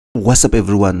What's up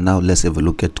everyone? Now let's have a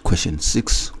look at question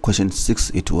 6. Question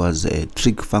 6, it was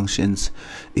trig functions.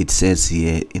 It says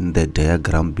here in the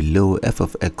diagram below, f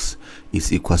of x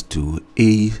is equals to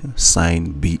a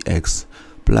sine bx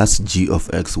plus g of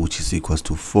x, which is equals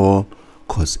to 4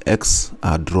 cos x,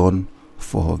 are drawn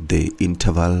for the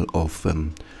interval of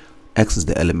x is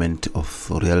the element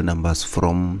of real numbers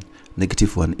from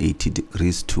negative 180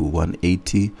 degrees to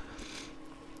 180.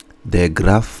 The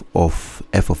graph of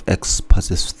f of x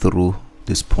passes through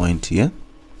this point here.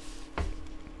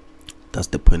 That's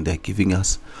the point they're giving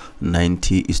us.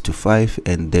 90:5,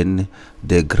 and then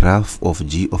the graph of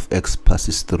g of x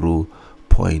passes through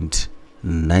point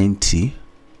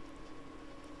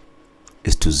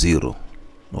 90:0.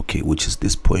 Okay, which is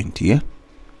this point here.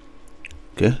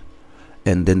 Okay,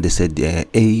 and then they said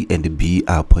a and b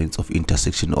are points of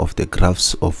intersection of the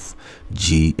graphs of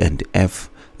g and f.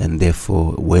 And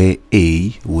therefore, where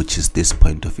A, which is this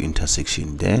point of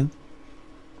intersection there,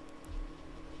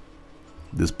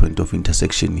 this point of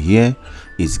intersection here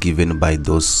is given by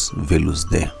those values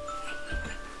there.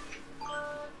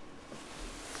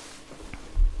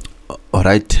 All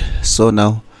right, so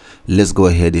now let's go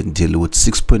ahead and deal with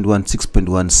 6.1.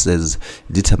 6.1 says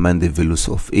determine the values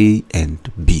of A and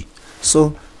B.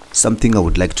 So something I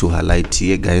would like to highlight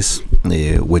here, guys,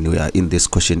 when we are in this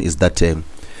question is that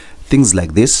things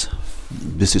like this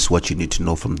is what you need to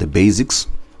know from the basics.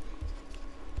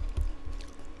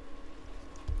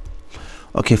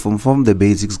 Okay, from the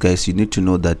basics, guys, you need to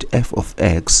know that f of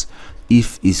x,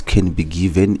 if it can be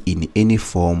given in any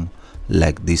form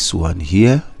like this one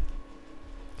here,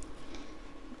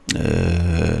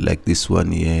 like this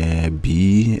one here,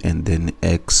 b and then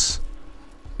x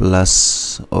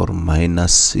plus or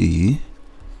minus c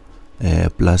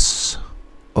plus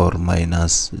or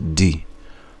minus d.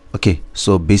 Okay,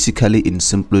 so basically in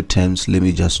simple terms, let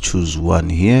me just choose one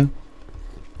here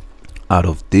out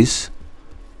of this.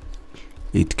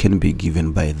 It can be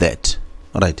given by that.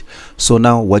 All right, so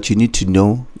now what you need to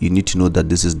know that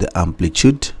this is the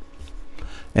amplitude,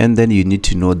 and then you need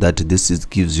to know that this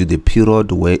gives you the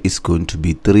period where it's going to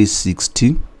be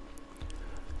 360.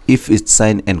 If it's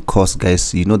sine and cos,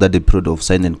 guys, you know that the period of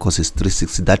sine and cos is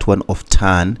 360. That one of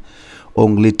tan,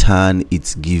 only tan,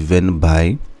 it's given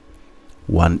by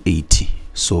 180.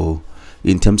 So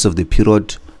in terms of the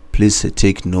period, please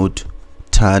take note,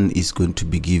 tan is going to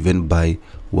be given by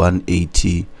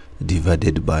 180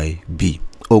 divided by b,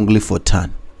 only for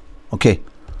tan. Okay,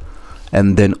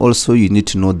 and then also you need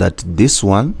to know that this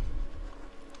one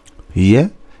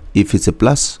here, if it's a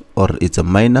plus or it's a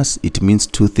minus, it means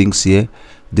two things here.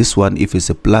 This one, if it's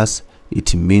a plus,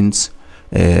 it means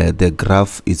the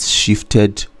graph is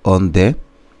shifted on the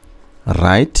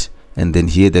right, and then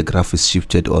here the graph is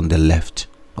shifted on the left.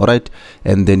 All right,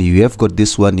 and then you have got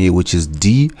this one here, which is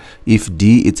d. If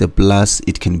d it's a plus,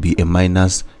 it can be a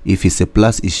minus. If it's a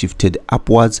plus, it's shifted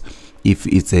upwards. If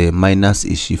it's a minus,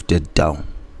 it's shifted down.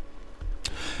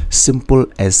 Simple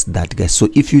as that, guys. So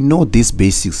if you know these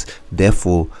basics,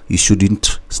 therefore you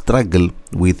shouldn't struggle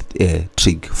with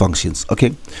trig functions.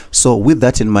 Okay, so with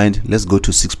that in mind, let's go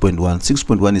to 6.1.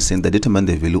 6.1 is saying that determine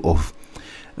the value of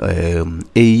a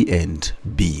and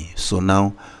b. So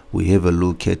now we have a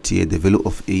look at here the value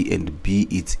of a and b.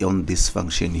 It's on this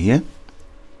function here.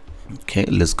 Okay,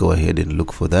 let's go ahead and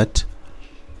look for that.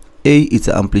 A is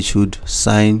the amplitude,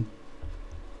 sine,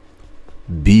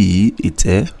 b it's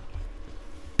a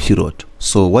period.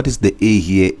 So what is the a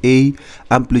here? A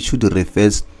amplitude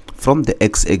refers from the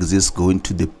x-axis going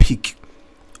to the peak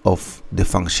of the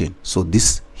function. So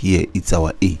this here, it's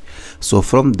our a. So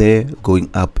from there going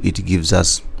up, it gives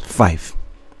us 5.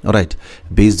 All right,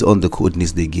 based on the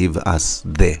coordinates they gave us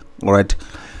there. All right,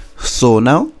 so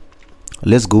now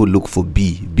let's go look for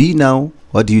b. B, now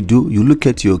what do? You look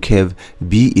at your curve.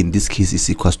 B in this case is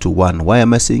equals to 1. Why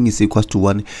am I saying it's equals to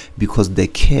 1? Because the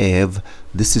curve,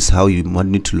 this is how you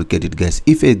need to look at it, guys.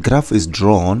 If a graph is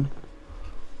drawn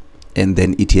and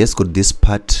then it has got this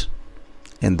part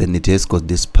and then it has got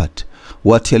this part,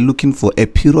 what you're looking for, a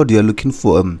period, you're looking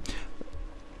for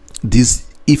this.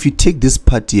 If you take this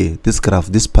part here, this graph,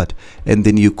 this part, and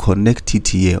then you connect it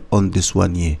here on this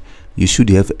one here, you should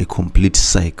have a complete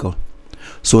cycle.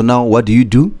 So now what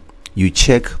do? You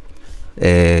check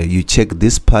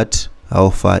this part, how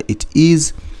far it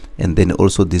is, and then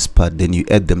also this part, then you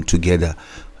add them together.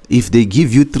 If they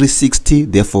give you 360,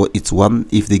 therefore it's 1.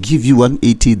 If they give you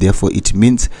 180, therefore it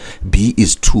means b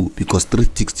is 2, because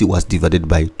 360 was divided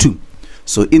by 2.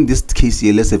 So in this case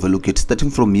here, let's have a look at starting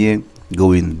from here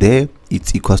going there,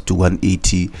 it's equals to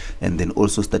 180, and then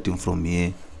also starting from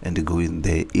here and go in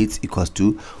there, it's equals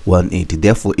to 180.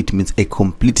 Therefore it means a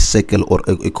complete cycle, or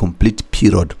a complete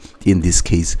period. In this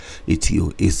case, it's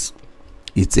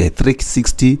a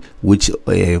 360, which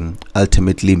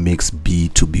ultimately makes B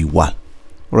to be 1.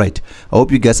 Right, I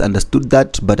hope you guys understood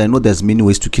that, but I know there's many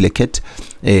ways to kill a cat.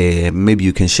 Maybe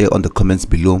you can share on the comments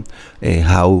below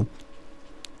how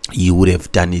you would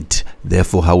have done it.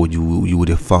 Therefore, how would you would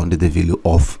have found the value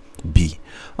of B.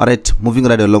 All right, moving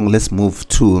right along, let's move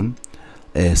to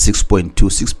 6.2.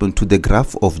 6.2, the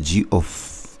graph of g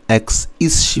of x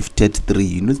is shifted 3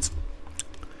 units.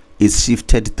 It's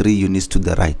shifted 3 units to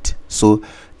the right. So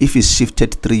if it's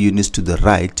shifted 3 units to the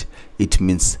right, it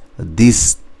means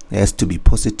this has to be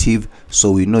positive.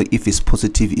 So we know if it's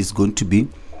positive, it's going to be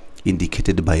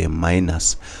indicated by a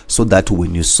minus, so that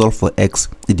when you solve for x,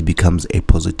 it becomes a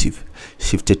positive.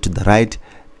 Shifted to the right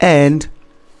and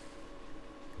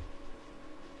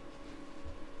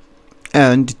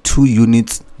 2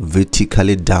 units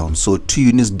vertically down. So 2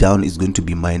 units down is going to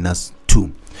be minus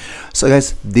 2. So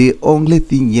guys, the only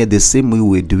thing here, the same way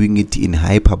we're doing it in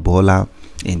hyperbola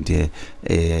and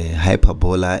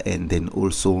and then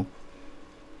also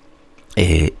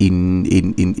in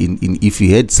if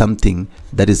you had something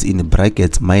that is in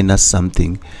brackets minus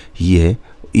something here,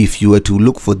 if you were to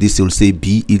look for this, you'll say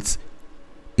B is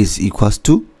equals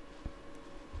to,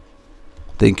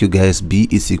 thank you guys, B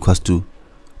is equals to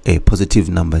a positive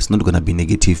number. It's not going to be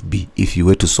negative B if you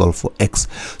were to solve for x.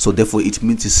 So therefore it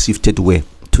means it's shifted where?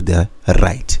 To the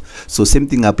right. So same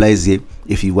thing applies here.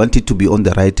 If you want it to be on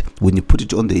the right, when you put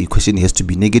it on the equation, it has to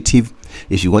be negative.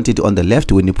 If you want it on the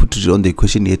left, when you put it on the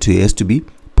equation, it has to be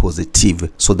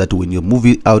positive, so that when you move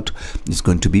it out, it's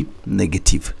going to be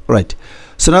negative. Right.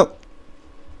 So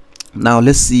now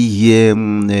let's see here,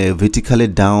 vertically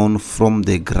down from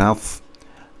the graph.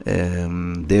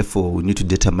 Therefore we need to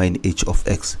determine h of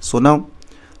x. So now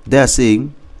they are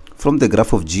saying from the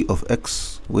graph of g of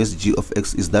x, where's g of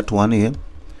x? Is that one here?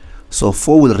 So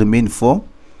 4 will remain 4,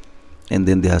 and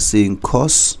then they are saying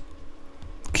cos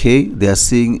k, they are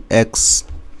saying x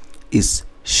is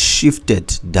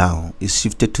shifted down, is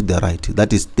shifted to the right,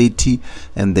 that is 30,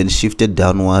 and then shifted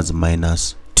downwards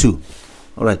minus 2.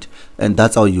 All right, and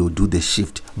that's how you do the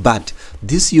shift. But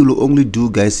this you will only do,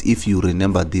 guys, if you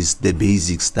remember this, the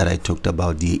basics that I talked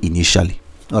about here initially.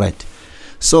 All right,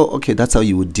 so okay, that's how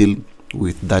you would deal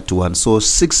with that one. So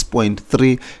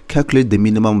 6.3, calculate the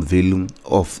minimum value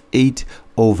of 8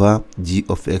 over g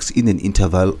of x in an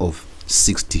interval of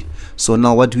 60. So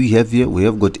now what we have here, we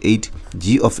have got 8.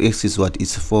 G of x is what?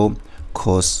 Is 4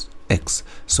 cos x.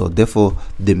 So therefore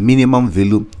the minimum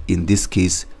value in this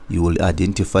case, you will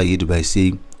identify it by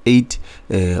saying 8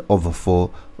 over 4,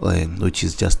 which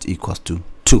is just equals to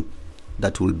 2.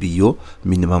 That will be your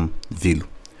minimum value.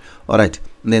 All right,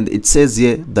 and then it says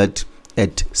here that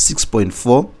at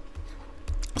 6.4,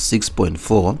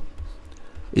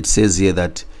 it says here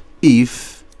that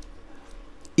if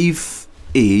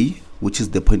A, which is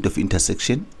the point of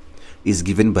intersection, is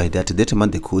given by that,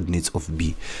 determine the coordinates of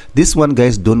B. This one,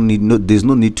 guys, there's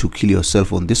no need to kill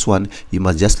yourself on this one. You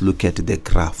must just look at the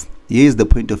graph. Here is the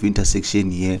point of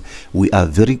intersection. Here we are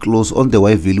very close on the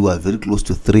y value, we are very close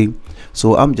to 3.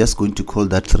 So I'm just going to call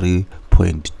that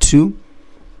 3.2,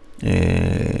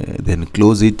 then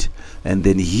close it. And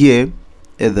then here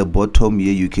at the bottom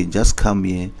here, you can just come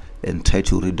here and try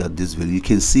to read out this value. You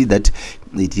can see that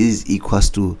it is equals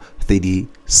to 30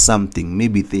 something,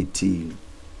 maybe 30,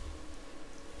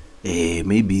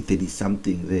 maybe 30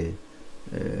 something there.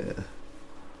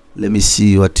 Let me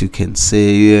see what you can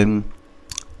say.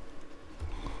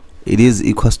 It is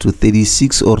equals to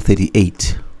 36 or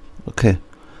 38. Okay,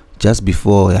 just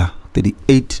before, yeah,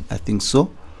 38, I think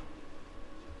so.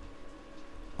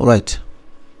 All right.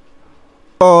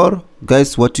 Or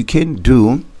guys, what you can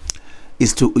do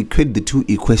is to equate the two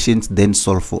equations, then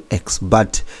solve for x.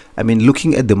 But I mean,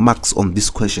 looking at the marks on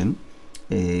this question,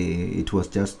 it was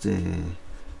just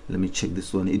let me check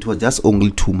this one, it was just only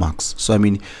 2 marks. So I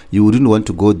mean, you wouldn't want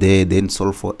to go there then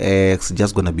solve for x,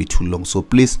 just gonna be too long. So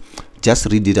please just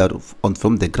read it out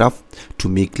from the graph to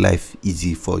make life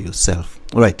easy for yourself.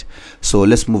 All right, so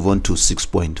let's move on to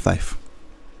 6.5.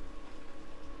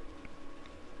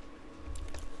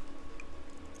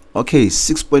 Okay,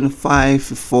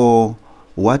 6.5, for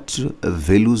what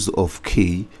values of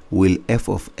k will f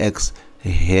of x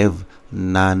have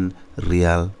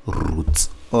non-real roots?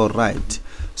 All right,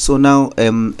 so now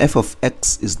f of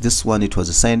x is this one. It was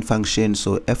a sine function,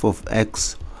 so f of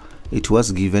x, it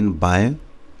was given by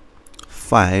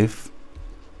 5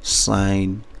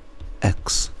 sine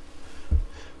x.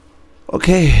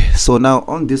 Okay, so now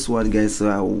on this one, guys,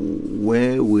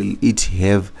 where will it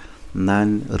have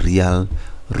non-real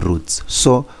roots.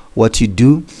 So what you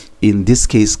do in this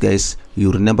case, guys,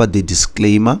 you remember the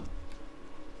disclaimer.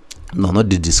 No, not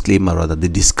the disclaimer, rather the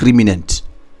discriminant.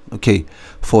 Okay,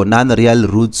 for non-real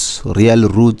roots, real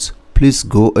roots, please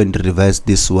go and revise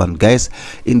this one, guys.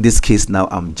 In this case now,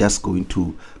 I'm just going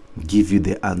to give you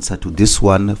the answer to this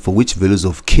one for which values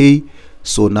of k.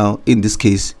 So now in this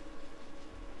case,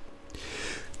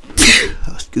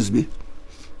 excuse me,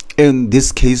 in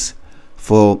this case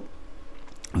for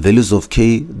values of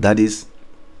k, that is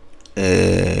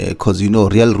because you know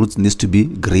real roots needs to be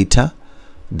greater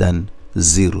than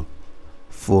 0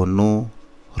 for no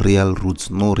real roots,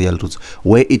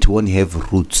 where it won't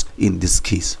have roots in this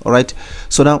case. All right,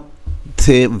 so now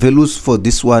the values for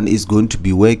this one is going to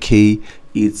be where k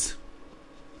is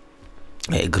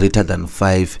greater than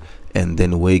 5, and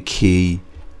then where k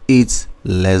is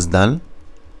less than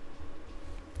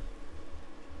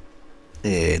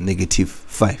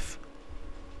 -5.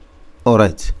 All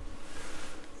right,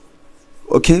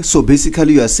 okay, so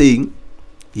basically you are saying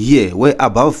here where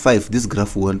above 5 this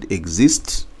graph won't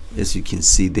exist. As you can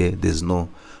see there, there's no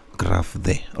graph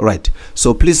there. All right,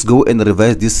 so please go and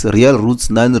revise this: real roots,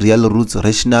 non-real roots,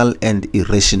 rational and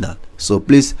irrational. So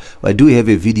please, I do have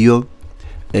a video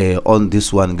on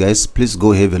this one, guys. Please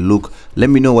go have a look. Let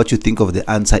me know what you think of the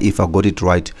answer, if I got it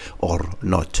right or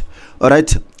not. All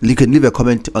right, you can leave a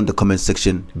comment on the comment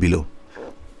section below.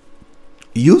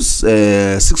 Use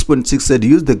 6.6 said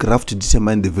use the graph to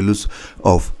determine the values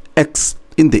of x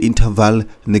in the interval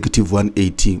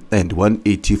 -180 and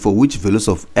 180, for which values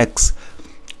of x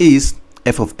is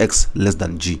f of x less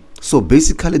than g. So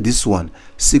basically this one,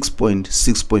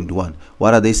 6.6.1,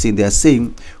 what are they saying? They are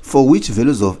saying for which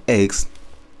values of x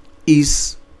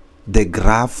is the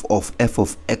graph of f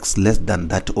of x less than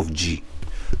that of g.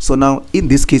 So now in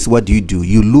this case, what do?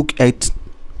 You look at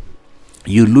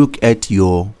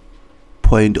your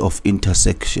point of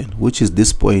intersection, which is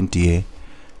this point here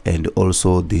and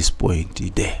also this point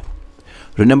there.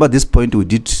 Remember this point we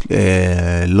did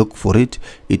look for it.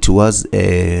 It was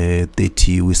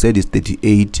 30, we said it's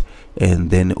 38, and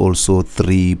then also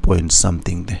 3 point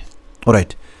something there. All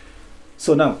right,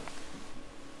 so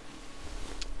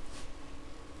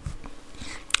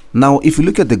now if you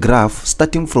look at the graph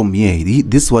starting from here,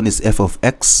 this one is f of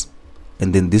x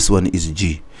and then this one is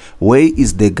g. Where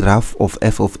is the graph of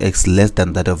f of x less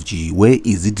than that of g? Where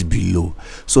is it below?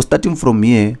 So starting from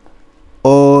here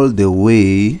all the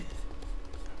way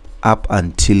up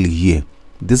until here,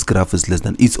 this graph is less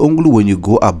than. It's only when you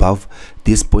go above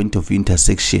this point of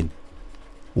intersection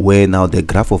where now the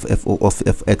graph of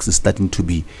fx is starting to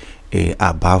be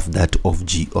above that of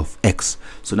g of x.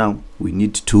 So now we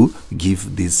need to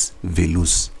give these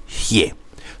values here.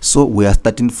 So we are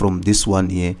starting from this one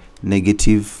here,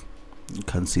 negative, you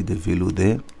can see the value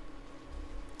there,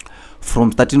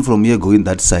 from starting from here going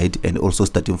that side, and also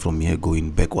starting from here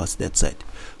going backwards that side.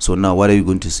 So now what are you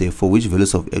going to say? For which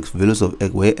values of x,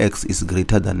 where x is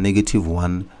greater than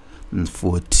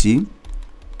 -140,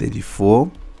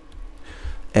 34,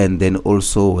 and then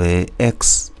also where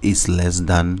x is less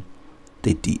than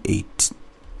 38.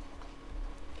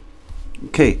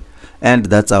 Okay, and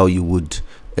that's how you would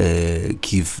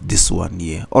give this one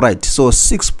here. All right, so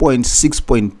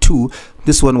 6.6.2,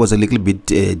 this one was a little bit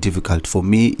difficult for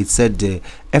me. It said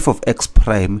f of x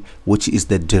prime, which is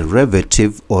the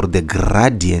derivative or the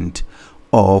gradient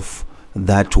of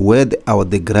that, where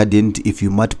the gradient, if you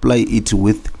multiply it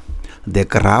with the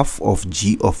graph of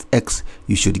g of x,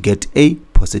 you should get a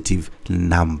positive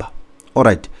number. All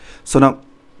right, so now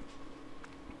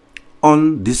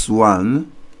on this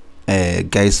one,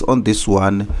 guys, on this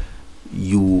one,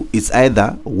 it's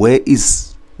either where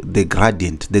is the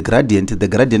gradient. The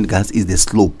gradient, guys, is the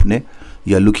slope, ne?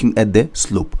 You are looking at the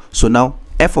slope. So now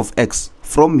f of x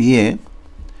from here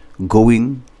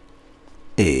going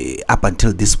up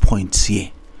until this point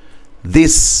here,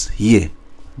 this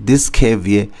curve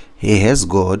here, he has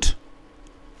got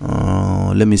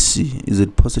let me see, is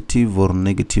it positive or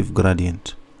negative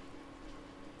gradient?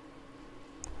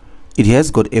 It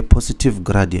has got a positive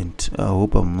gradient. I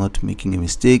hope I'm not making a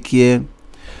mistake here. I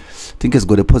think it's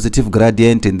got a positive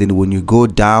gradient, and then when you go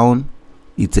down,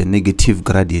 it's a negative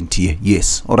gradient here.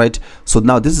 Yes. All right, so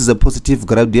now this is a positive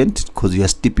gradient because you are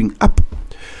stepping up.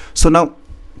 So now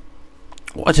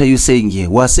what are you saying here?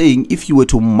 We are saying if you were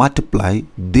to multiply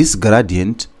this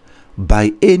gradient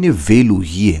by any value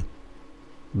here,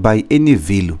 by any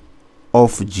value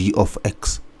of g of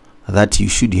x that you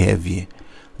should have here,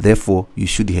 therefore you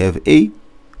should have a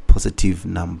positive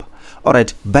number. All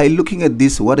right, by looking at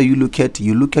this, what do you look at?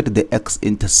 You look at the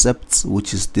x-intercepts,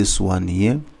 which is this one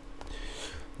here.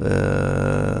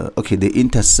 Okay, the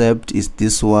intercept is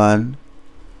this one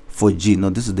for G. Now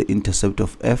this is the intercept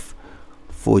of f.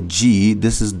 For G,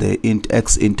 this is the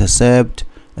x-intercept,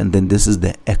 and then this is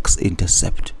the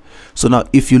x-intercept. So now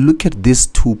if you look at these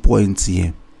 2 points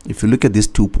here,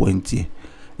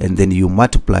 and then you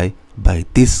multiply by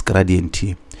this gradient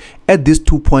here, at these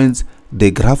 2 points the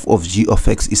graph of g of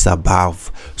x is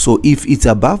above. So if it's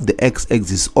above the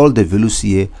x-axis, all the values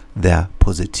here, they are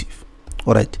positive.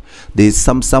 All right, there's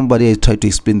somebody tried to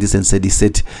explain this and said, he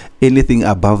said anything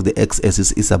above the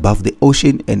x-axis is above the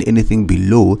ocean, and anything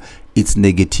below it's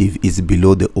negative is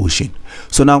below the ocean.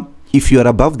 So now if you are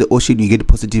above the ocean, you get a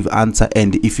positive answer,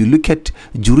 and if you look at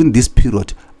during this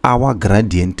period, our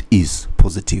gradient is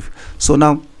positive. So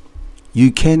now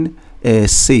you can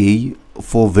say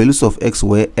for values of x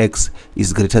where x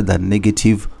is greater than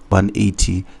negative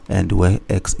 180 and where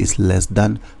x is less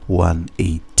than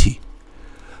 180.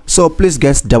 So please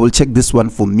guys, double check this one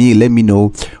for me. Let me know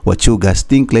what you guys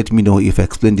think. Let me know if I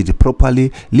explained it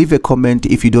properly. Leave a comment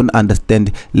if you don't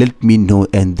understand. Let me know,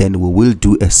 and then we will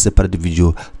do a separate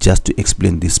video just to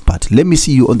explain this part. Let me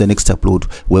see you on the next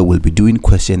upload where we'll be doing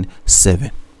question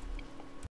 7.